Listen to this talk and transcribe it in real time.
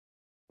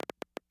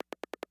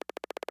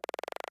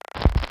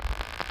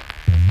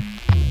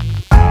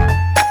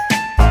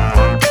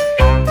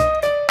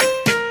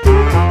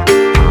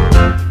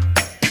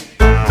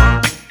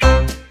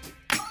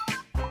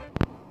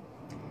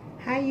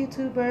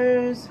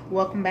YouTubers,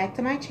 welcome back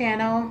to my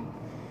channel.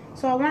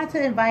 So I wanted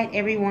to invite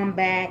everyone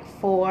back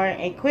for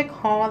a quick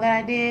haul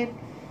that I did.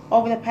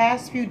 Over the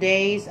past few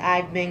days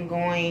I've been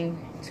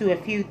going to a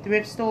few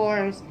thrift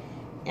stores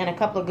and a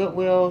couple of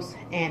Goodwills,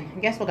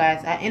 and guess what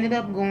guys, I ended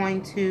up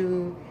going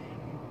to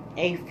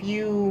a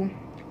few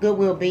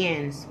Goodwill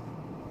bins.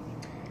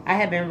 I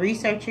have been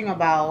researching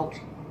about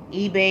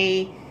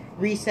eBay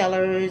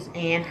resellers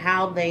and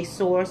how they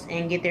source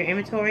and get their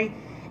inventory,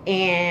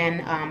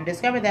 and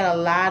discovered that a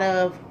lot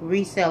of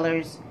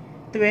resellers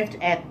thrift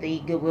at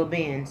the Goodwill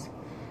bins.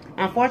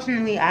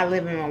 Unfortunately, I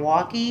live in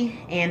Milwaukee,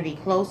 and the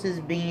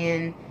closest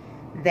bin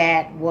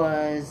that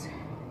was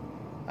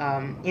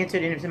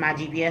entered into my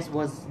GPS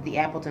was the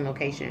Appleton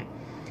location.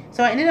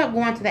 So I ended up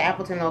going to the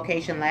Appleton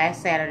location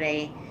last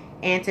Saturday,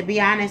 and to be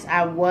honest,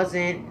 I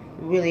wasn't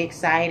really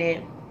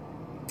excited.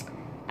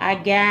 I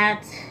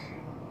got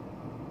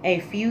a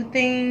few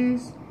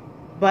things,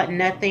 but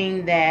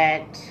nothing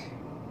that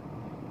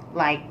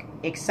like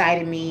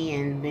excited me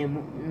and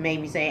made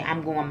me say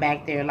I'm going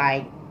back there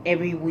like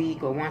every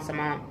week or once a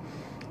month.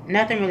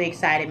 Nothing really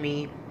excited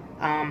me.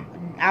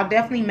 I'll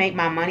definitely make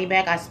my money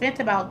back. I spent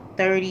about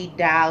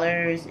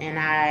 $30 and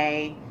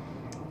I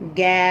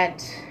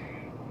got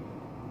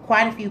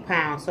quite a few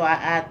pounds. So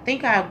I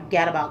think I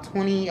got about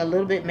 20, a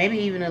little bit, maybe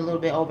even a little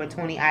bit over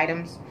 20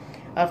 items.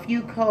 A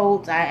few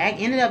coats. I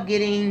ended up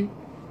getting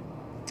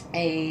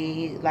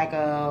a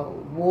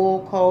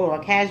wool coat or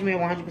cashmere,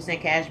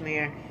 100%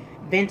 cashmere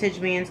vintage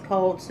men's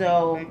coat.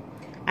 So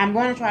I'm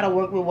going to try to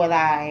work with what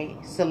I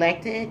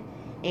selected,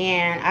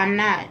 and I'm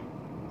not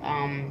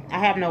I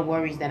have no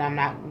worries that I'm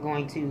not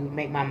going to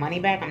make my money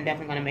back. I'm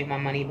definitely going to make my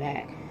money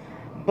back,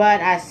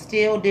 but I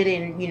still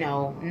didn't,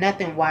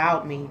 nothing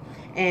wowed me.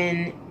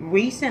 And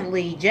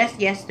recently, just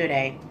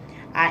yesterday,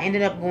 I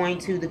ended up going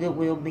to the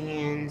Goodwill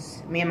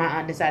bins. Me and my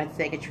aunt decided to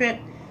take a trip,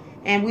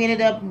 and we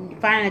ended up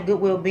finding a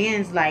Goodwill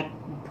bins like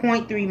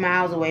 0.3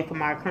 miles away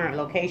from our current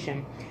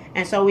location.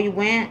 And so we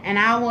went, and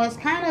I was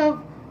kind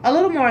of a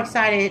little more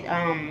excited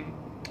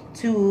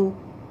to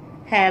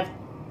have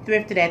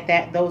thrifted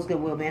at those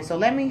Goodwill bins. So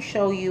let me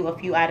show you a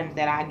few items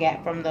that I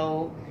got from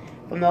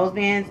those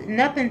bins.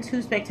 Nothing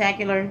too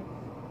spectacular.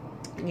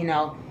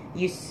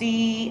 You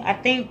see, I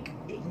think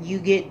you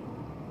get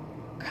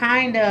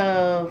kind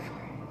of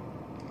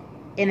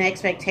in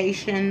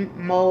expectation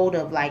mode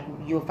of like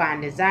you'll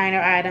find designer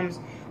items.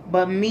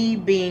 But me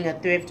being a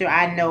thrifter,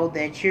 I know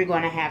that you're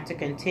going to have to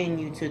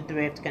continue to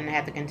thrift, going to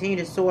have to continue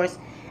to source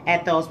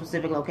at those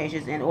specific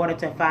locations in order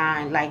to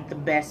find like the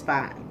best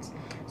finds.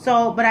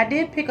 So, but I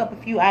did pick up a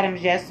few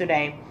items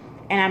yesterday,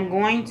 and I'm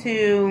going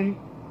to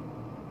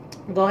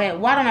go ahead.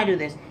 Why don't I do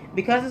this?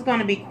 Because it's going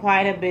to be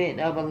quite a bit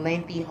of a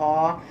lengthy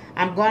haul,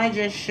 I'm going to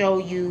just show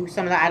you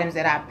some of the items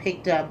that I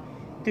picked up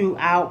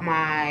throughout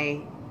my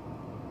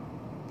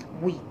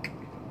week.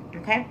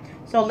 Okay,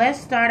 so let's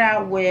start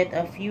out with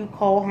a few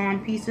Cole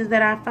Haan pieces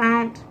that I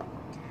found.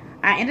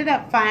 I ended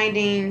up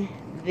finding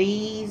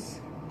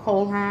these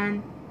Cole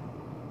Haan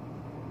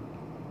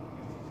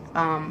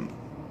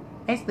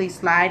basically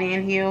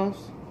slide-in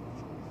heels.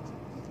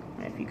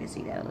 I don't know if you can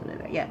see that a little bit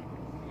better. Yeah,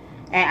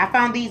 and I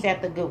found these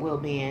at the Goodwill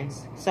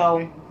bins.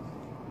 So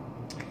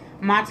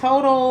my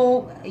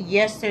total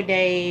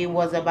yesterday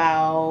was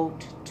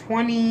about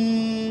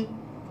 $29.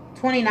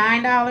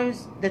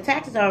 The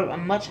taxes are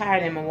much higher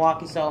than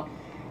Milwaukee, so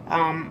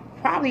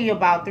probably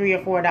about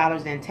 $3 or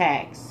 $4 in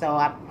tax. So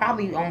I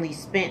probably only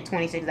spent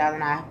 $26,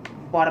 and I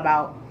bought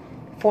about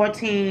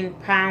 14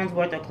 pounds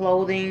worth of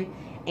clothing,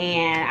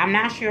 and I'm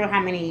not sure how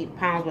many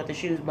pounds worth of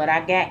shoes, but I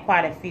got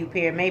quite a few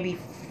pair, maybe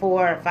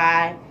 4 or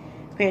 5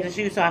 pairs of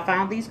shoes. So I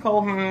found these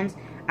Cole Haans.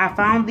 I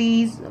found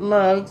these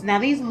lugs. Now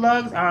these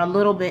lugs are a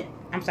little bit,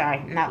 I'm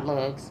sorry, not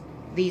lugs,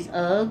 these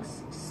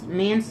Uggs,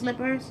 men's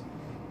slippers.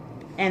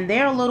 And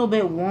they're a little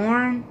bit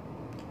worn,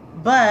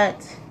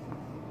 but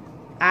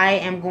I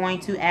am going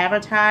to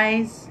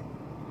advertise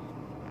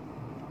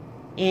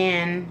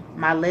in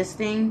my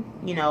listing,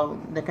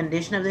 the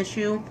condition of this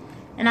shoe.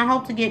 And I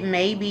hope to get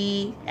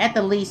maybe, at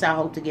the least, I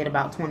hope to get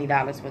about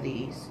 $20 for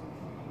these.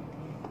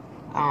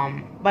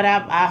 But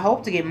I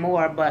hope to get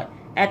more, but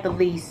at the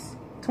least,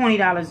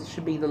 $20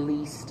 should be the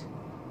least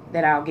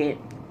that I'll get.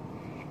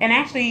 And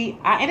actually,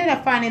 I ended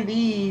up finding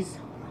these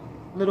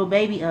little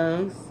baby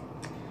Uggs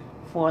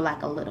for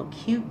like a little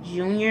cute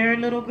junior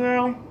little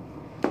girl,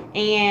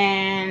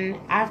 and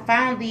I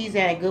found these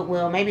at a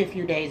Goodwill maybe a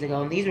few days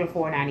ago, and these were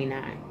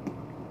 $4.99.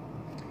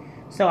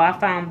 So I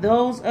found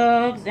those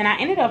Uggs, and I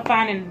ended up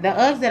finding the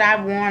Uggs that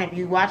I've worn. If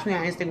you watch me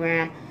on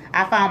Instagram,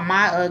 I found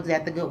my Uggs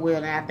at the Goodwill,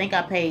 and I think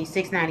I paid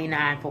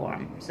 $6.99 for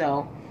them.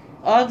 So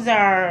Uggs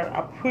are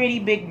a pretty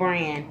big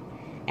brand,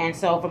 and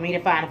so for me to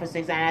find them for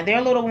 $6.99, they're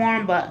a little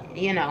worn, but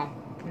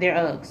they're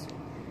Uggs,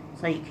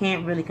 so you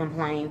can't really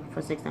complain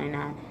for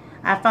 $6.99.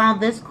 I found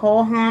this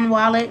Cole Haan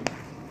wallet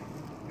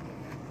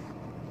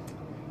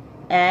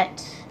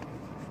at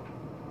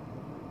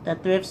the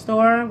thrift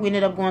store. We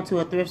ended up going to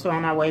a thrift store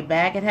on our way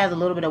back. It has a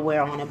little bit of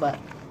wear on it, but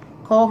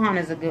Cole Haan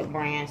is a good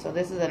brand. So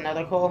this is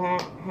another Cole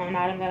Haan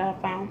item that I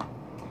found.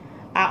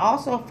 I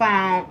also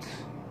found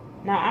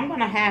Now, I'm going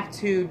to have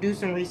to do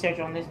some research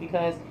on this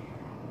because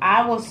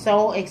I was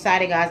so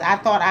excited, guys. I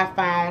thought I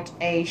found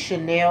a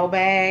Chanel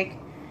bag.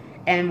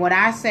 And when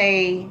I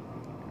say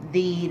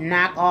the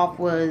knockoff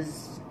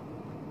was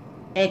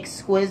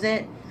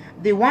exquisite,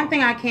 the one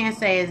thing I can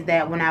say is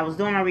that when I was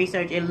doing my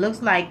research, it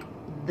looks like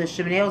the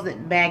Chanel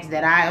bags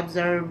that I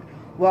observed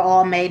were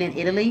all made in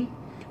Italy.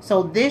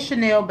 So this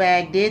Chanel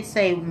bag did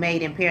say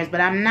made in Paris,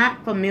 but I'm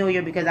not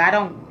familiar because I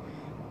don't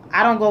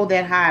go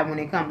that high when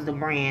it comes to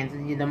brands.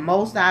 The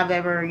most I've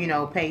ever,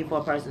 paid for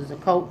a person is a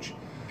Coach.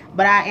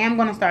 But I am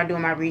going to start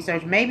doing my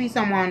research. Maybe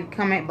someone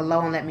comment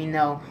below and let me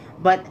know.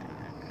 But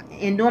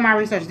in doing my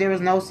research, there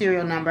was no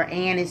serial number,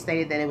 and it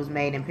stated that it was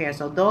made in Paris.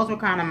 So those were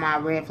kind of my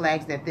red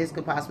flags that this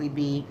could possibly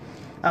be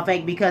a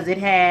fake, because it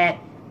had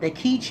the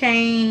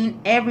keychain,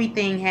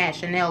 everything had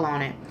Chanel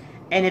on it.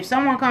 And if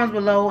someone comes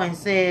below and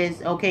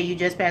says, okay, you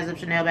just passed up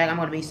Chanel bag, I'm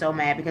going to be so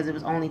mad because it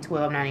was only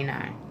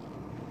 $12.99.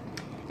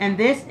 And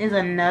this is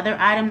another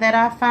item that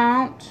I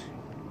found.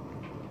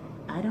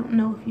 I don't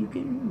know if you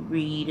can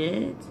read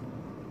it,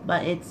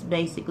 but it's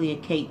basically a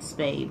Kate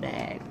Spade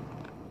bag.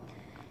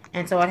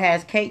 And so it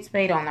has Kate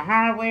Spade on the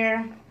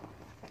hardware.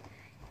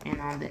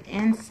 And on the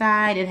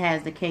inside, it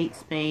has the Kate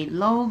Spade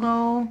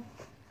logo,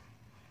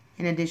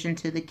 in addition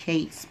to the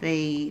Kate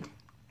Spade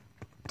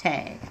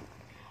tag.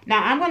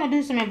 Now, I'm going to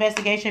do some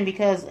investigation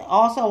because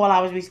also while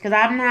I was researching,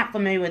 because I'm not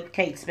familiar with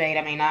Kate Spade.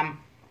 I mean, I'm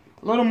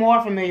a little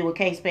more familiar with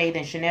Kate Spade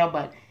than Chanel,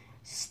 but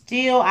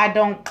still, I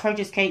don't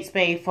purchase Kate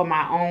Spade for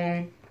my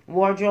own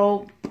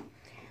wardrobe.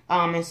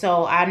 And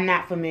so I'm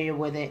not familiar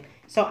with it.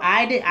 So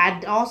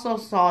I also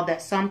saw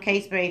that some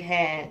Kate Spade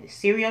had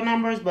serial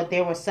numbers, but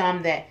there were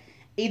some that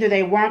either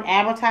they weren't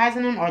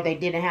advertising them or they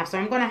didn't have. So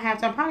I'm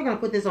probably going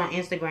to put this on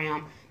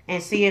Instagram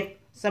and see if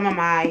some of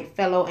my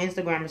fellow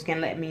Instagrammers can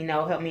let me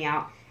know, help me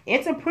out.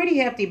 It's a pretty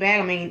hefty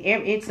bag. I mean,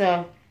 it's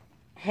a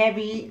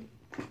heavy,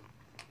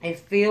 it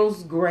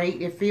feels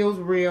great, it feels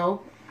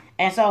real.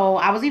 And so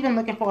I was even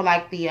looking for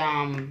like the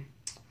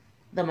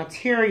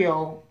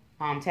material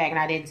tag, and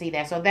I didn't see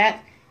that. So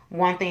that's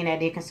one thing that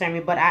did concern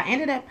me. But I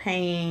ended up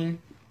paying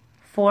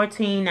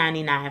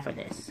 $14.99 for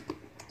this.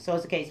 So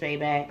it's a Kate Spade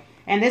bag.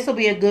 And this will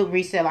be a good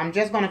resale. I'm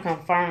just going to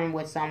confirm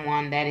with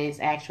someone that it's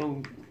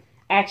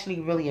actually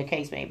really a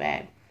Kate Spade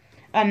bag.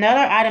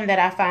 Another item that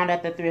I found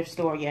at the thrift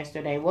store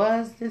yesterday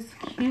was this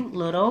cute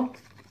little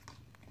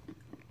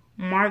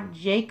Marc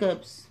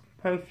Jacobs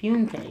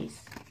perfume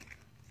case.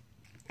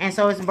 And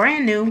so it's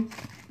brand new.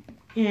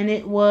 And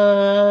it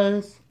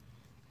was,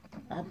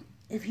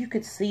 if you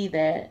could see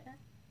that,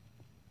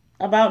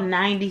 about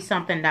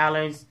 $90-something.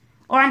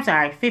 Or I'm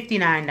sorry,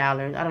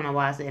 $59. I don't know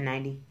why I said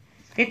 90.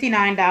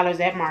 $59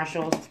 at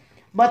Marshall's.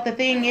 But the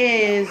thing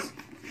is,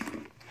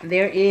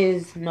 there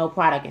is no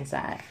product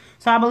inside.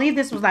 So I believe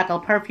this was like a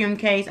perfume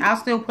case. I'll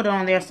still put it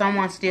on there.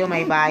 Someone still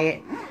may buy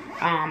it.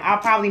 I'll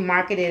probably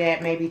market it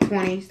at maybe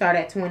 20. Start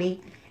at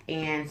 20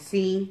 and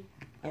see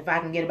if I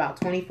can get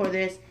about 20 for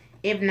this.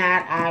 If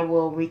not, I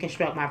will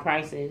reconstruct my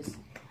prices.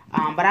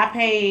 But I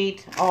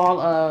paid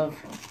all of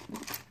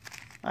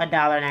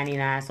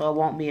 $1.99, so it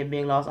won't be a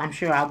big loss. I'm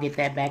sure I'll get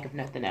that back if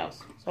nothing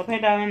else. So I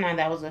paid $1.99.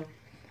 That was a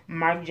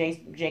Marc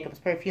Jacobs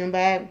perfume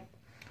bag.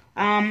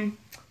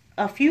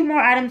 A few more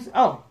items.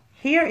 Oh,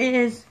 here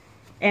is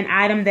an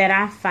item that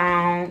I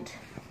found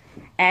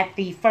at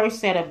the first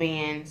set of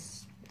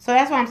bins. So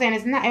that's what I'm saying.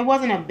 It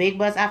wasn't a big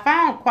bust. I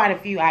found quite a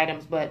few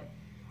items, but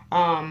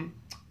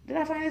did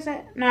I find this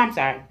at? No, I'm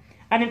sorry.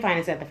 I didn't find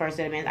this at the first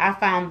set of bins. I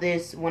found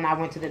this when I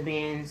went to the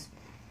bins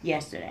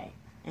yesterday.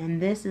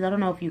 And this is, I don't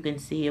know if you can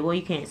see it. Well,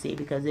 you can't see it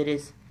because it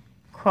is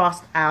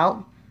crossed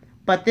out.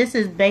 But this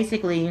is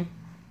basically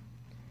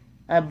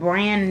a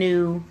brand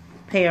new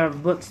pair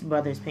of Brooks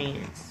Brothers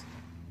pants.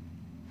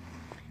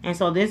 And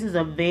so this is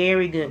a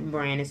very good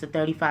brand. It's a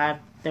 35-30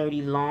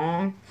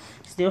 long.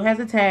 Still has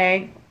a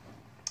tag.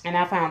 And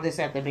I found this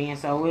at the bin.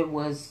 So it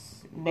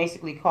was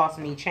basically cost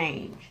me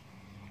change.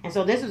 And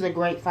so this was a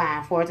great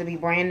find for it to be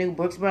brand new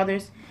Brooks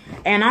Brothers.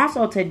 And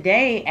also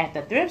today at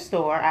the thrift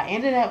store, I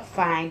ended up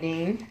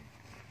finding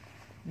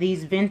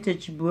these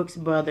vintage Brooks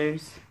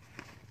Brothers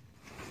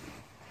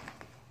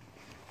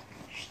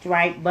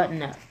striped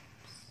button-ups.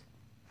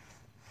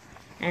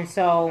 And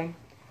so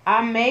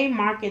I may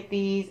market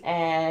these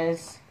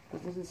as,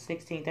 this is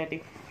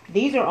 16.30.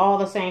 These are all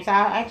the same. So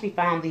I actually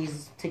found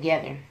these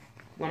together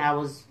when I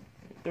was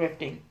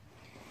thrifting.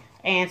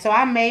 And so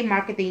I may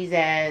market these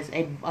as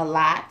a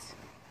lot.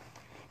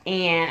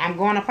 And I'm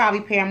going to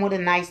probably pair them with a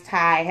nice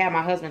tie. Have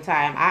my husband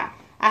tie them.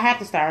 I have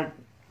to start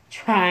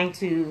trying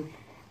to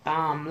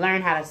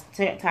learn how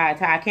to tie a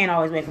tie. I can't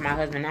always wait for my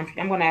husband.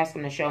 I'm going to ask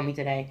him to show me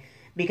today.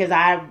 Because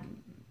I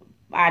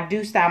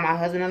do style my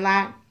husband a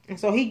lot. And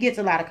so he gets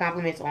a lot of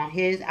compliments on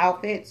his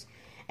outfits.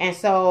 And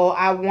so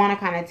I want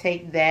to kind of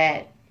take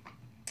that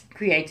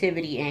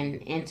creativity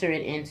and enter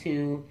it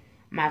into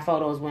my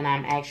photos when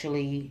I'm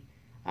actually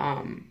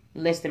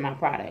listing my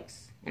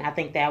products. And I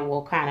think that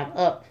will kind of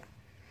up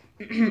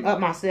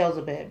my sales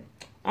a bit.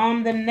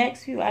 The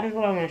next few items,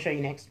 what I want to show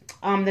you next.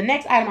 The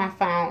next item I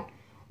found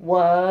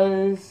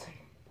was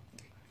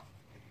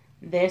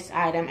this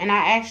item. And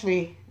I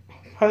actually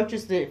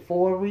purchased it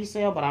for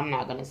resale, but I'm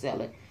not going to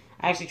sell it.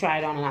 I actually tried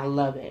it on and I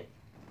love it.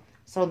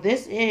 So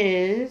this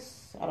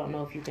is, I don't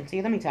know if you can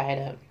see. Let me tie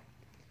it up.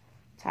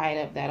 Tie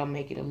it up. That'll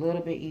make it a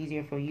little bit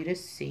easier for you to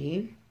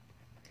see.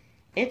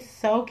 It's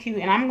so cute.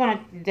 And I'm going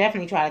to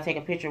definitely try to take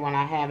a picture when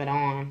I have it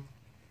on.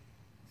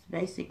 It's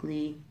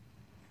basically,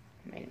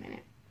 wait a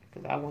minute,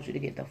 because I want you to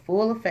get the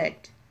full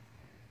effect.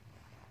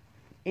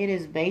 It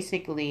is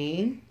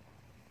basically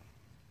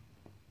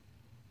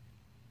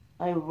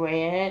a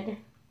red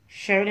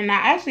shirt. And I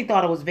actually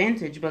thought it was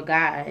vintage, but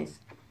guys,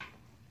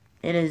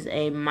 it is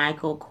a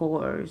Michael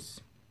Kors.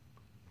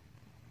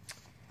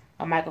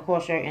 A Michael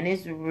Kors shirt. And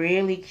it's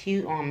really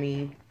cute on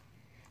me.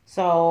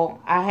 So,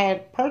 I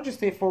had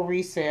purchased it for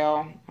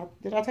resale.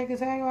 Did I take the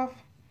tag off?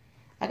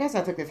 I guess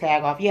I took the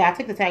tag off. Yeah, I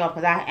took the tag off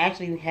because I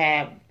actually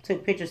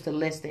took pictures to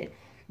list it.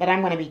 But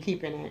I'm going to be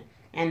keeping it.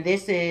 And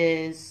this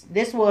was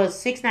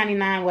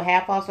 $6.99 with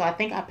half off. So, I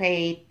think I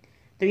paid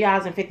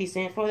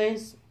 $3.50 for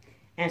this.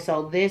 And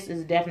so, this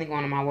is definitely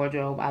going in my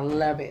wardrobe. I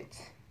love it.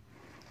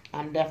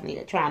 I'm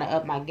definitely trying to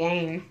up my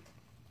game.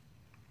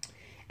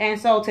 And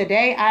so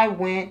today I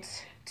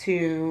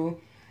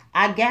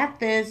got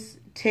this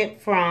tip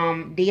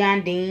from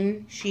Dion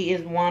Dean. She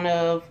is one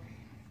of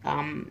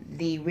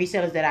the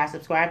resellers that I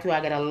subscribe to.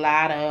 I get a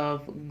lot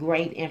of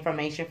great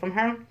information from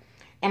her.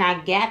 And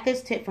I got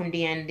this tip from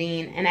Dion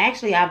Dean. And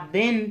actually I've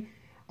been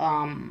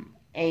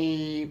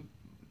a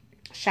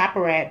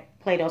shopper at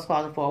Plato's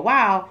Closet for a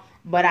while.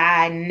 But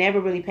I never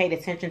really paid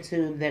attention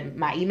to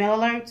my email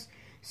alerts.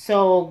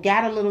 So,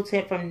 got a little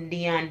tip from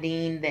Dion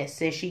Dean that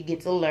says she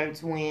gets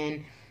alerts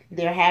when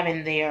they're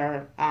having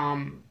their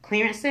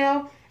clearance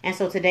sale. And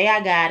so, today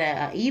I got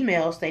an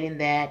email stating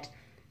that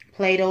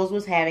Plato's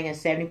was having a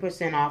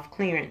 70% off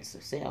clearance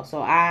sale.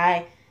 So,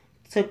 I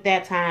took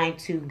that time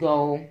to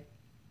go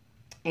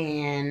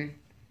and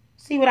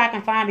see what I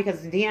can find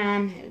because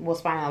Dion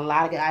was finding a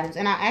lot of good items.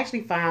 And I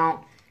actually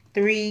found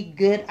 3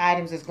 good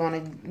items that's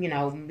going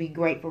to, be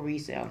great for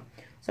resale.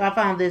 So, I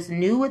found this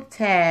new with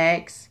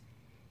tags.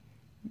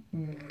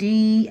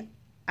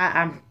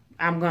 I'm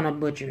gonna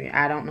butcher it.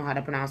 I don't know how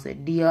to pronounce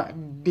it.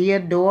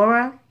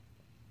 Diadora,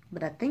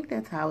 but I think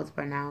that's how it's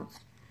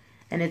pronounced.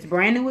 And it's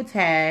brand new with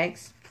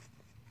tags.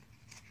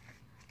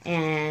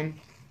 And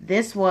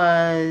this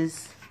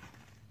was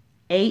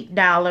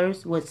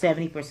 $8 with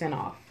 70%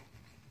 off.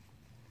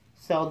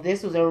 So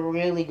this was a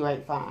really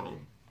great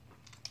find.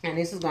 And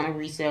this is gonna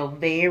resell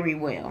very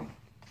well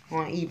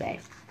on eBay.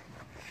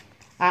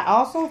 I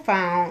also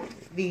found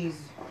these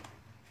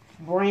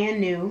brand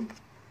new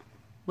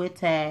with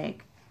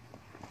tag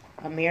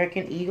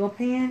American Eagle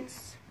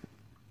pants,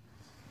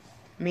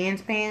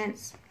 men's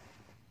pants,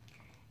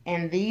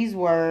 and these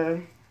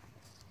were,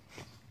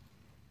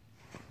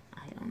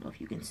 I don't know if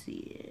you can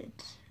see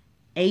it,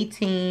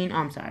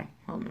 I'm sorry,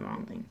 holding the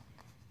wrong thing.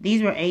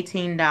 These were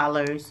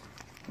 $18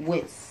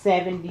 with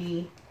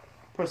 70%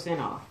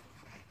 off.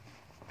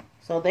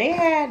 So they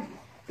had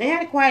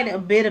quite a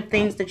bit of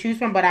things to choose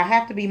from, but I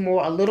have to be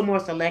a little more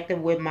selective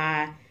with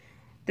my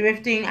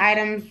thrifting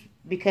items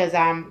because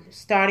I'm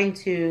starting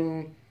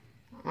to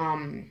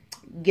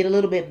get a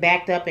little bit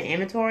backed up in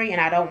inventory,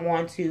 and I don't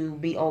want to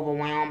be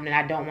overwhelmed, and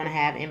I don't want to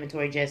have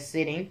inventory just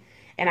sitting.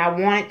 And I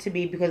want it to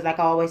be, because like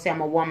I always say,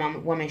 I'm a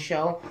woman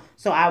show,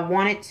 so I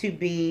want it to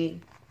be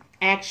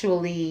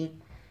actually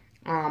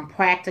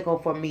practical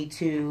for me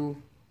to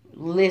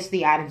list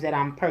the items that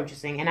I'm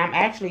purchasing. And I'm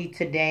actually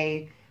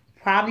today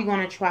probably going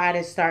to try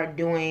to start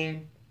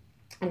doing,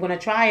 I'm going to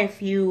try a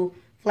few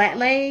flat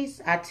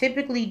lays. I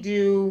typically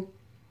do,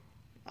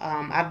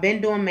 I've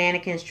been doing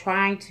mannequins,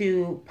 trying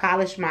to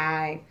polish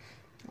my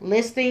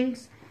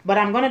listings, but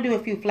I'm going to do a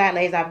few flat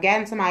lays. I've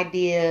gotten some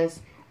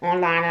ideas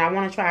online, and I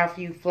want to try a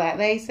few flat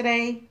lays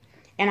today.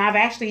 And I've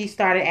actually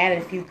started adding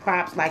a few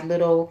props like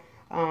little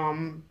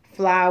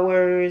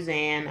flowers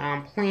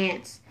and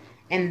plants,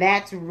 and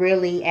that's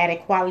really added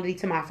quality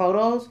to my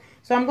photos.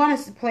 So I'm going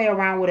to play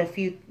around with a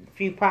few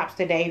props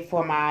today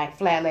for my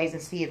flat lays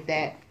and see if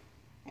that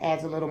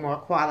adds a little more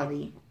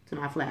quality to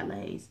my flat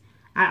lays.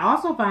 I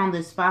also found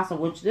this fossil,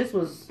 which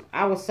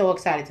I was so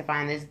excited to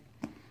find this.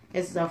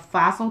 It's a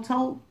fossil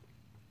tote.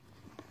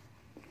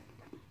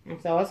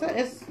 And so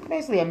it's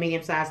basically a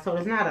medium-sized tote.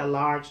 It's not a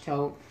large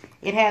tote.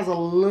 It has a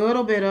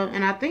little bit of,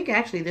 and I think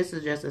actually this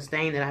is just a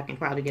stain that I can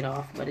probably get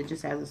off, but it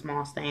just has a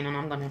small stain, and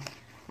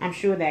I'm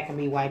sure that can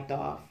be wiped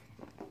off.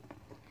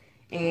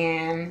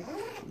 And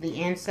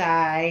the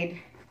inside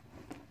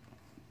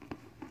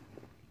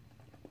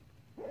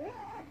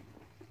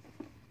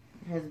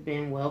has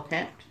been well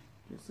kept.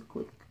 Just a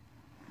quick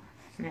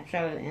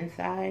snapshot of the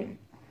inside.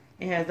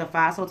 It has the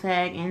fossil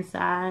tag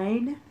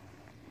inside.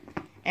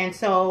 And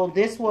so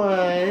this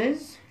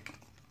was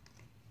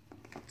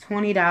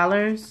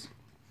 $20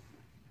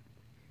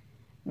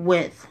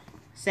 with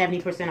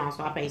 70% off.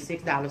 So I paid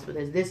 $6 for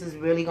this. This is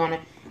really gonna,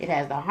 it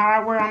has the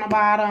hardware on the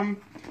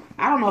bottom.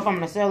 I don't know if I'm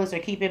gonna sell this or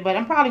keep it, but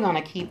I'm probably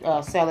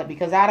gonna sell it,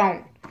 because I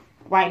don't,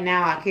 right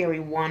now I carry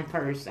one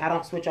purse. I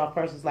don't switch off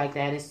purses like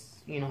that. It's,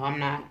 I'm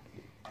not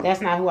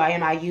That's not who I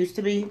am. I used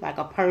to be. Like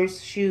a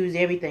purse, shoes,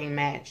 everything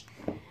matched.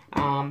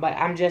 But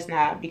I'm just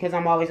not, because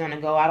I'm always on the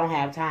go. I don't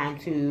have time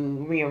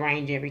to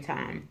rearrange every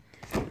time.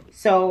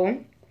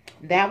 So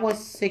that was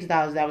 $6.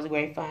 That was a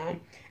great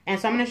find. And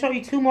so I'm going to show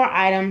you 2 more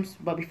items.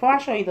 But before I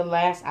show you the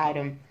last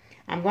item,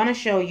 I'm going to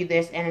show you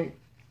this. And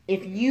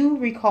if you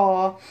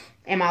recall,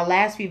 in my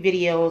last few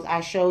videos,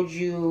 I showed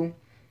you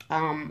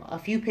a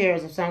few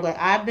pairs of sunglasses.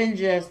 I've been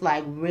just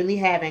like really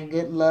having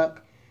good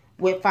luck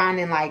with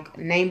finding like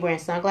name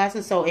brand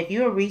sunglasses. So if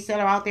you're a reseller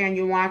out there and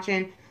you're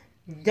watching,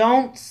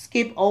 don't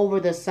skip over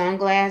the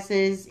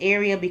sunglasses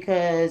area,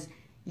 because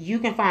you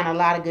can find a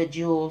lot of good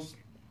jewels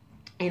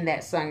in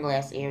that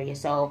sunglass area.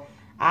 So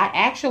I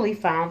actually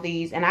found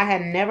these, and I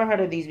had never heard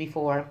of these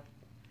before.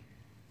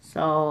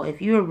 So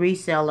if you're a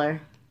reseller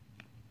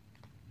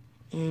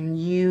and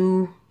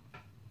you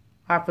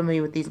are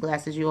familiar with these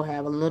glasses, you'll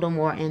have a little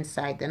more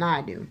insight than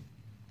I do.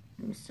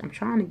 I'm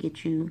trying to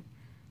get you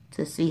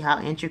to see how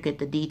intricate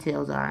the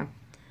details are.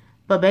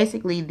 But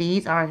basically,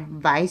 these are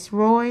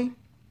Viceroy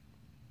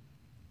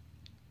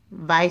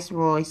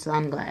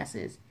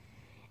sunglasses.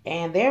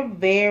 And they're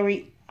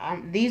very,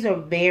 these are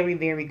very,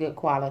 very good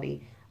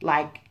quality.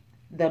 Like,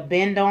 the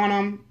bend on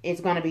them,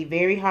 it's going to be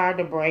very hard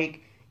to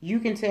break. You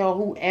can tell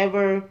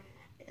whoever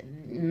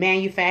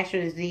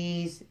manufactures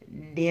these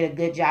did a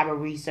good job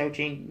of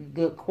researching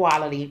good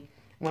quality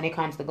when it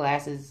comes to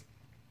glasses.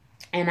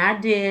 And I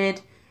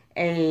did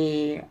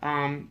a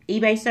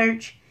eBay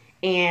search,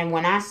 and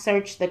when I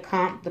searched the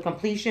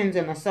completions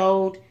and the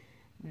sold,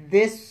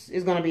 this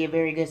is going to be a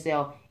very good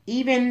sale.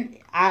 Even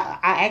I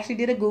actually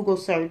did a Google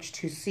search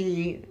to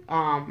see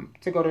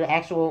to go to the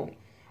actual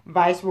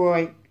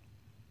Viceroy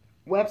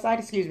website,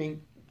 excuse me,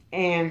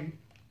 and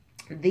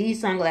these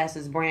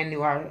sunglasses brand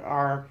new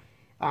are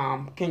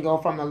can go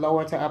from the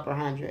lower to upper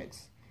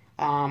hundreds.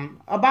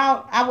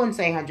 About, I wouldn't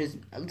say hundreds,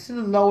 to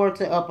the lower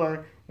to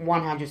upper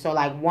 100, so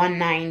like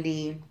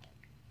 190.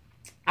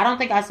 I don't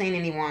think I've seen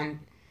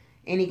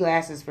any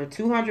glasses for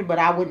 200, but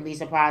I wouldn't be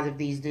surprised if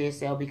these did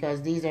sell,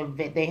 because these are,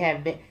 they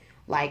have,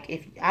 like,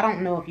 if I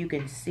don't know if you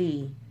can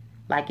see,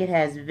 like, it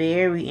has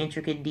very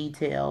intricate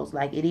details.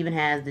 Like, it even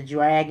has the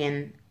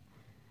dragon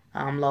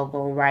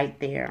logo right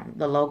there,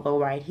 the logo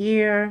right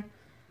here.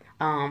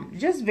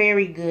 Just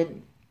very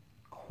good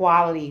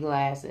quality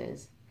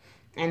glasses,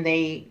 and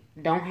they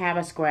don't have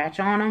a scratch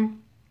on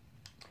them.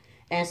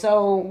 And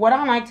so what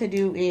I like to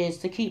do is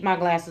to keep my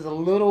glasses a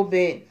little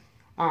bit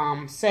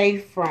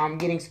safe from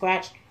getting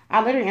scratched.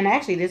 And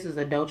actually this is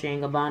a Dolce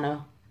 &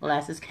 Gabbana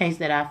glasses case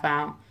that I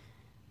found.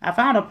 I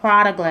found a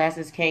Prada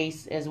glasses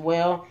case as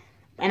well,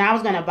 and I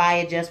was going to buy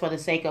it just for the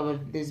sake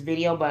of this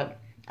video, but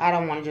I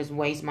don't want to just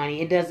waste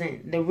money. The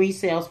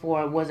resales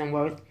for it wasn't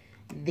worth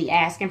the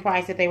asking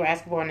price that they were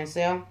asking for in the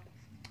sale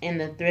in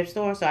the thrift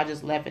store, so I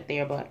just left it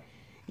there. But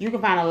you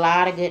can find a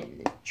lot of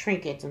good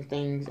trinkets and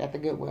things at the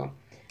Goodwill.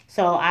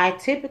 So I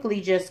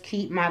typically just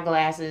keep my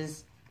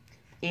glasses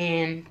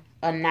in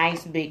a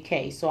nice big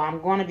case. So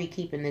I'm going to be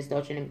keeping this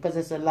Dolce, because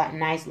it's a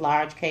nice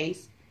large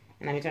case.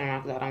 And let me turn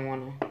around because I don't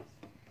want to.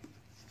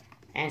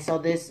 And so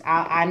this,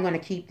 I'm going to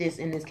keep this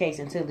in this case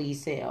until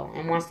these sell.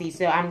 And once these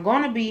sell, I'm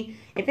going to be,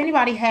 if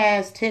anybody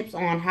has tips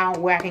on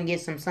where I can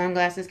get some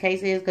sunglasses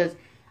cases, because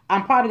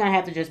I'm probably going to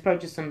have to just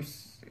purchase some,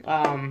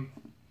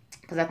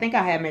 because I think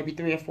I have maybe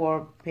 3 or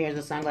 4 pairs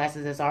of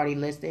sunglasses that's already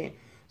listed.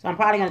 So I'm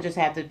probably going to just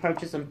have to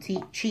purchase some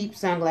cheap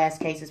sunglass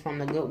cases from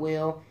the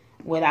Goodwill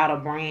without a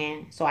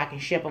brand, so I can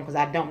ship them, because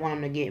I don't want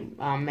them to get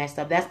messed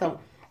up. That's the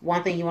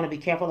one thing you want to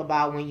be careful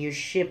about when you're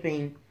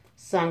shipping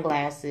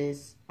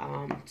sunglasses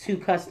to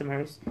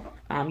customers.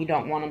 You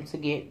don't want them to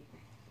get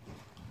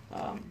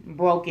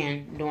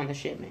broken during the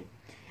shipment.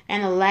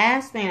 And the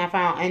last thing I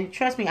found, and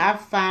trust me,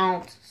 I've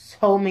found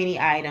so many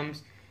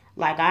items.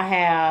 Like, I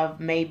have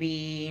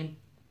maybe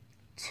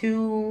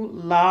 2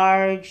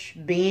 large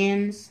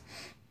bins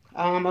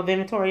of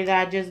inventory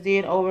that I just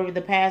did over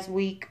the past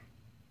week.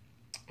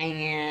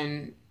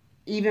 And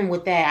even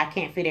with that, I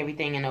can't fit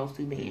everything in those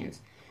 2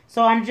 bins.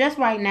 So I'm just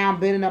right now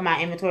building up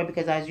my inventory,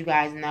 because as you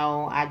guys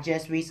know, I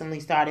just recently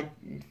started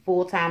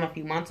full-time a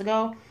few months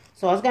ago.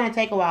 So it's going to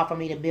take a while for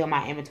me to build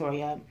my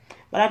inventory up.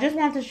 But I just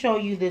want to show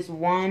you this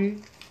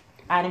one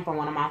item from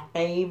one of my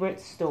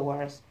favorite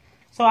stores.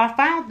 So I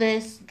found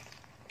this,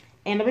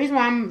 and the reason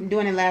why I'm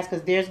doing it last,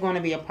 because there's going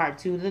to be a part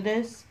 2 to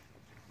this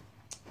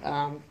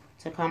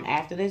to come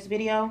after this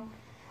video.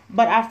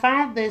 But I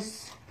found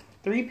this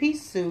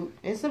 3-piece suit.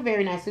 It's a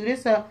very nice suit.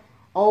 It's a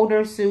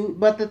older suit,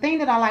 but the thing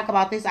that I like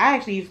about this, I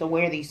actually used to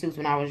wear these suits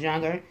when I was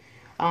younger,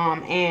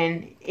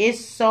 and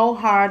it's so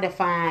hard to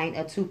find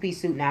a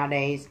 2-piece suit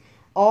nowadays.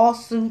 All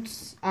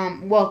suits,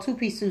 well,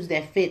 2-piece suits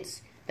that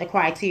fits the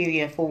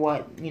criteria for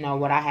what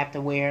I have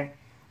to wear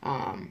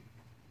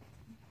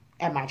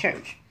at my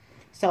church.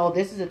 So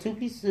this is a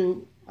 2-piece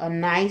suit, a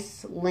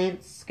nice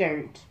length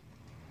skirt,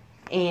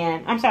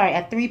 and I'm sorry,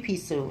 a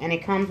 3-piece suit, and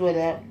it comes with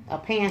a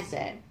pant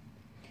set.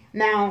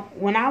 Now,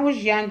 when I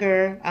was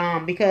younger,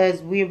 because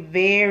we're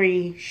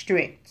very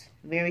strict,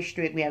 we have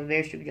a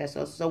very strict dress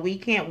code, so we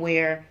can't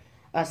wear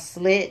a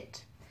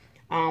slit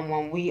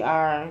when we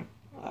are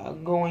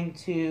going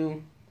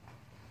to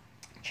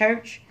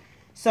church.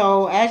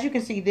 So as you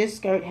can see, this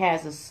skirt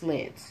has a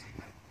slit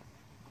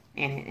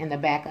in the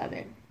back of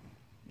it.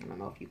 I don't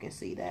know if you can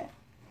see that,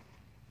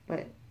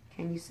 but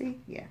can you see?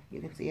 Yeah, you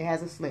can see it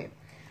has a slit.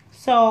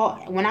 So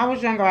when I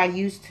was younger, I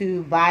used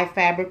to buy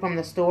fabric from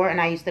the store,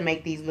 and I used to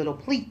make these little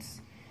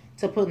pleats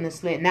to put in the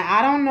slit. Now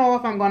I don't know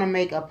if I'm going to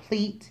make a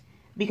pleat,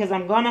 because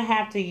I'm going to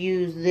have to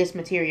use this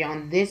material,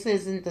 and this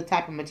isn't the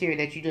type of material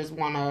that you just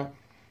want to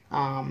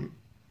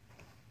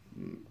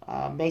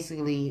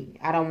basically,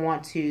 I don't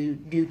want to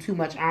do too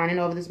much ironing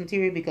over this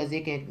material because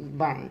it can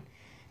burn.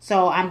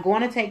 So I'm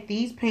going to take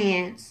these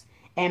pants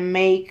and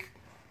make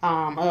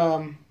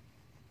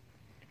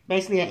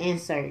basically an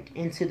insert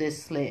into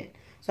this slit.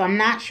 So I'm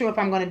not sure if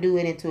I'm going to do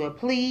it into a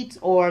pleat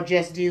or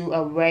just do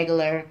a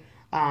regular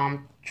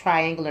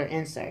triangular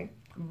insert.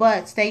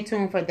 But stay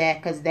tuned for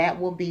that, because that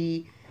will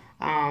be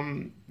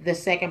the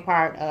second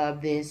part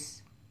of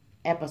this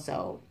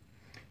episode.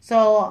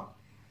 So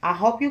I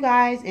hope you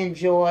guys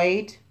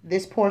enjoyed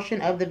this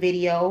portion of the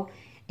video,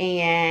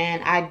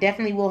 and I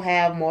definitely will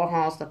have more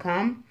hauls to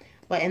come.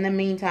 But in the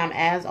meantime,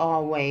 as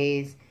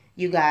always,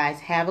 you guys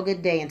have a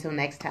good day until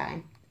next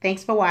time.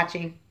 Thanks for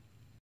watching.